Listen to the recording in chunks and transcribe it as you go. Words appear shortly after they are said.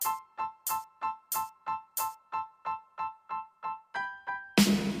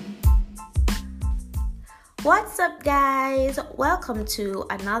What's up, guys? Welcome to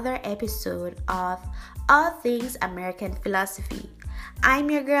another episode of All Things American Philosophy.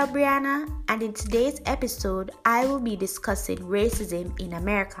 I'm your girl Brianna, and in today's episode, I will be discussing racism in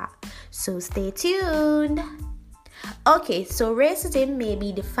America. So stay tuned. Okay, so racism may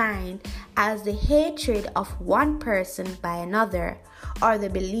be defined as the hatred of one person by another, or the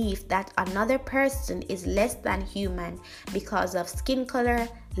belief that another person is less than human because of skin color,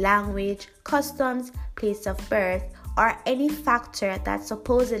 language, customs, place of birth, or any factor that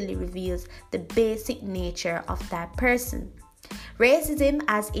supposedly reveals the basic nature of that person. Racism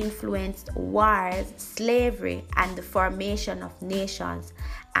has influenced wars, slavery, and the formation of nations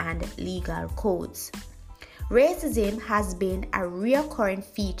and legal codes. Racism has been a recurring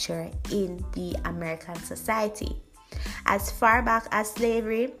feature in the American society. As far back as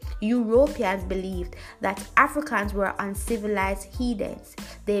slavery, Europeans believed that Africans were uncivilized heathens.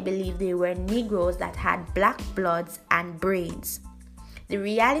 They believed they were Negroes that had black bloods and brains. The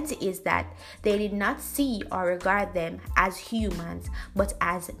reality is that they did not see or regard them as humans, but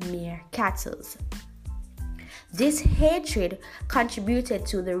as mere cattle. This hatred contributed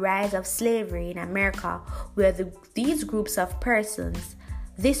to the rise of slavery in America, where these groups of persons,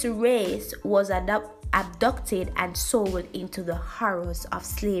 this race, was abducted and sold into the horrors of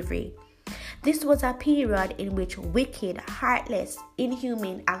slavery. This was a period in which wicked, heartless,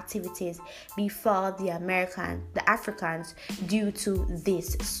 inhumane activities befell the Africans due to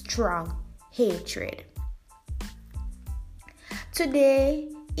this strong hatred. Today,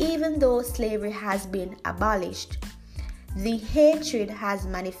 even though slavery has been abolished, the hatred has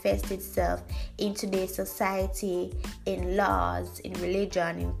manifested itself in today's society, in laws, in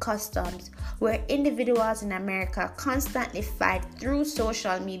religion, in customs, where individuals in America constantly fight through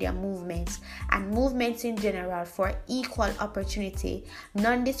social media movements and movements in general for equal opportunity,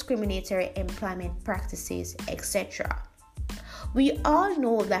 non-discriminatory employment practices, etc. We all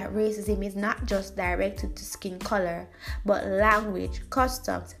know that racism is not just directed to skin color, but language,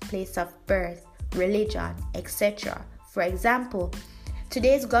 customs, place of birth, religion, etc. For example,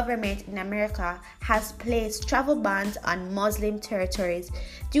 today's government in America has placed travel bans on Muslim territories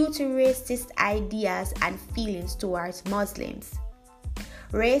due to racist ideas and feelings towards Muslims.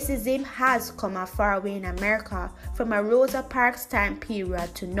 Racism has come a far way in America from a Rosa Parks time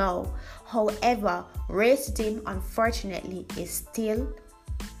period to now. However, racism unfortunately is still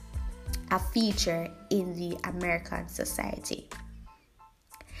a feature in the American society.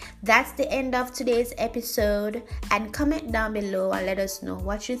 That's the end of today's episode, and comment down below and let us know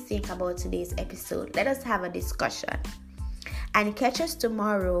what you think about today's episode. Let us have a discussion. And catch us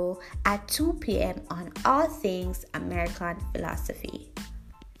tomorrow at 2 p.m. on All Things American Philosophy.